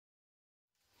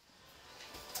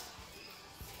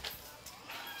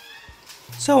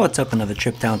So I took another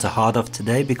trip down to Hardhauf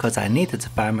today because I needed to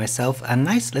find myself a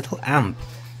nice little amp.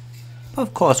 But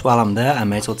of course while I'm there I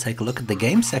may as well take a look at the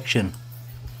game section.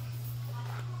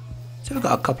 So we've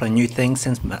got a couple of new things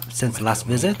since the last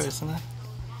visit.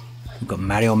 We've got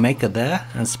Mario Maker there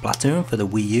and Splatoon for the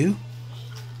Wii U.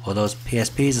 All those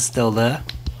PSPs are still there.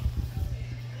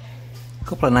 A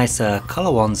couple of nice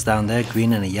colour ones down there,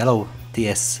 green and a yellow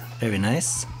DS, very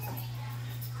nice.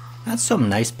 And some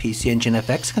nice PC Engine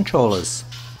FX controllers.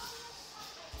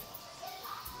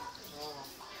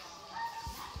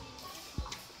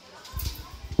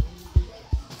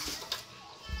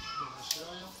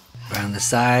 Around the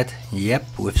side, yep,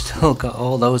 we've still got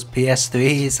all those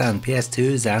PS3s and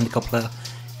PS2s and a couple of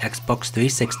Xbox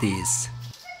 360s.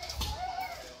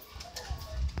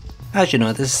 As you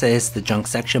know, this is the junk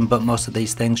section, but most of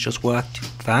these things just worked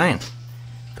fine.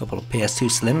 A couple of PS2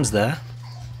 Slims there.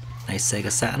 Nice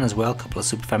Sega Saturn as well, a couple of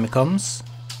Super Famicoms.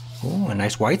 Oh, a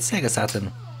nice white Sega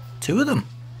Saturn. Two of them.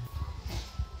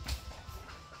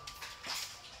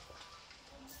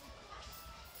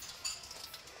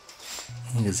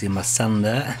 You can see my son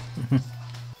there.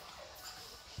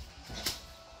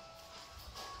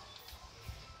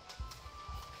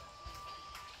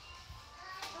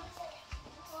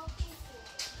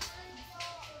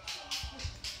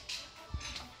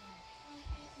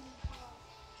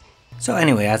 So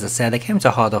anyway, as I said, I came to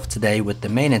Hardhauf today with the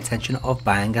main intention of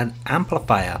buying an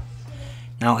amplifier.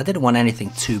 Now I didn't want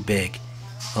anything too big,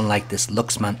 unlike this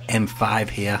Luxman M5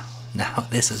 here. Now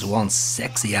this is one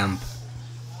sexy amp.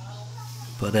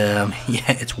 But yeah,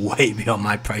 it's way beyond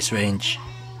my price range.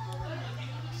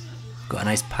 Got a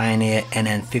nice Pioneer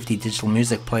NN50 digital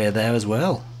music player there as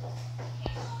well.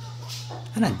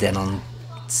 And a Denon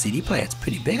CD player, it's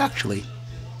pretty big actually.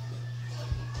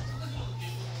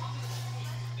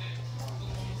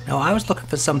 Now I was looking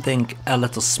for something a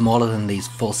little smaller than these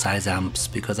full-size amps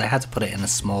because I had to put it in a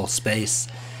small space.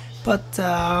 But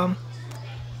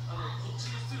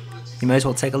you may as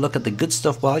well take a look at the good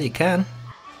stuff while you can.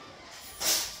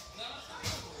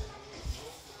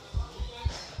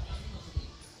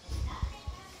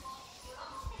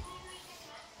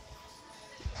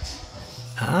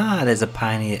 Ah, there's a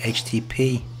Pioneer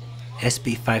HTP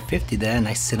SB550 there,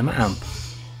 nice cinema amp.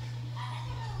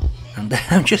 And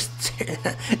then just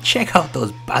check out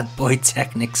those bad boy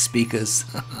Technics speakers.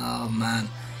 Oh man.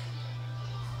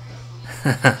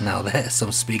 Now there's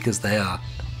some speakers they are.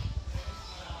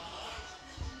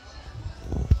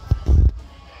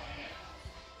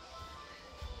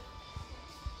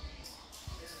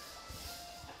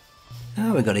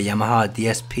 Oh, we got a Yamaha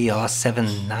DSP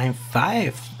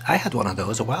R795. I had one of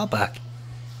those a while back.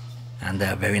 And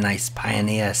a very nice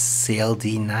Pioneer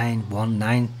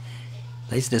CLD919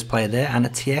 Laserdisc player there, and a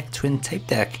TX twin tape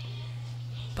deck.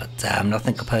 But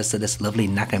nothing compares to this lovely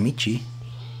Nakamichi.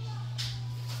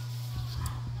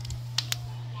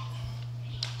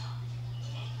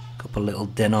 Couple little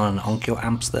Denon and Onkyo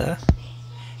amps there.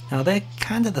 Now they're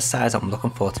kind of the size I'm looking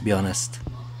for, to be honest.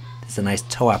 There's a nice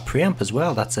Toa preamp as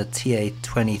well, that's a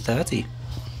TA2030.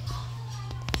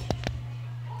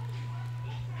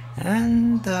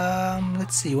 And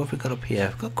let's see what we've got up here.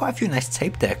 We've got quite a few nice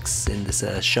tape decks in this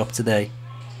shop today.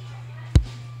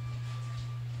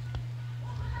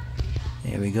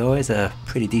 Here we go, it's a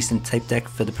pretty decent tape deck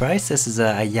for the price. This is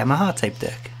a Yamaha tape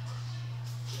deck.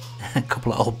 A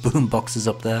couple of old boom boxes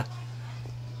up there.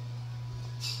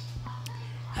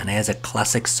 And here's a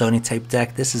classic Sony tape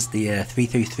deck. This is the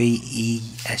 333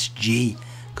 ESG.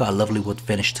 Got a lovely wood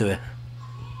finish to it.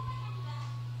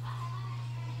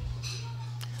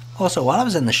 Also, while I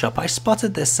was in the shop, I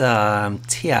spotted this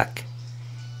TIAC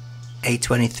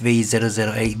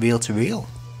A23008 reel-to-reel.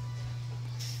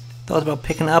 Thought about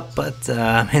picking it up, but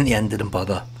in the end didn't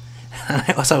bother. And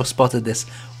I also spotted this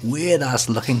weird-ass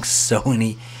looking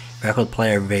Sony record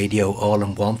player radio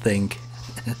all-in-one thing.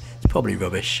 It's probably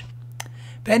rubbish.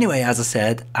 But anyway, as I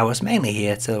said, I was mainly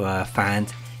here to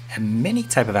find a mini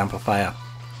type of amplifier.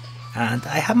 And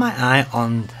I had my eye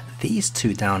on these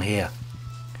two down here.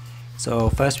 So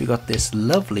first we got this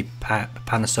lovely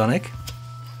Panasonic.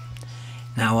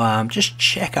 Now just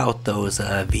check out those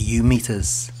VU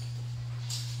meters.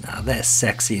 Now they're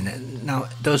sexy. Now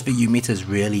those VU meters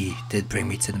really did bring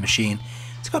me to the machine.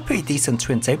 It's got a pretty decent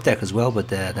twin tape deck as well with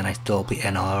the nice Dolby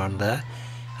NR on there.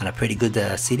 And a pretty good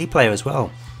CD player as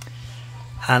well.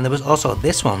 And there was also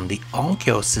this one, the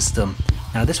Onkyo system.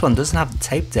 Now this one doesn't have the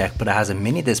tape deck, but it has a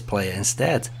mini disc player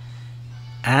instead.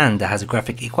 And it has a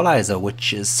graphic equalizer,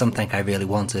 which is something I really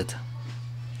wanted.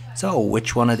 So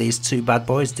which one of these two bad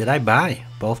boys did I buy?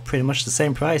 Both pretty much the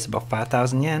same price, about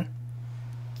 5,000 yen.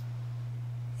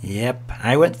 Yep,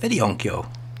 I went for the Onkyo.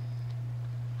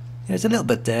 It's a little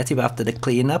bit dirty, but after the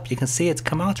clean up you can see it's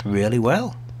come out really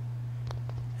well.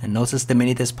 And notice the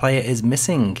mini disc player is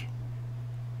missing.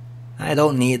 I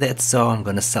don't need it, so I'm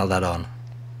going to sell that on.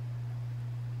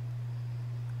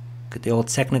 Got the old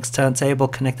Technics turntable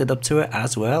connected up to it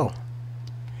as well.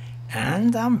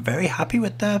 And I'm very happy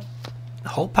with the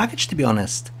whole package, to be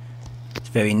honest. It's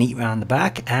very neat around the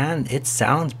back and it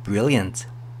sounds brilliant.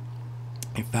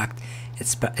 In fact,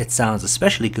 it sounds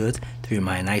especially good through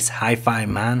my nice Hi-Fi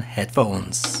Man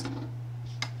headphones.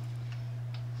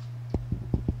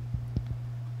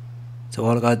 So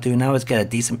all I gotta do now is get a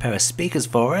decent pair of speakers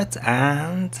for it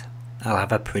and I'll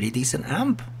have a pretty decent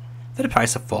amp. For the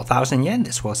price of 4,000 yen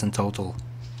this was in total.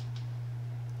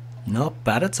 Not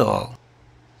bad at all.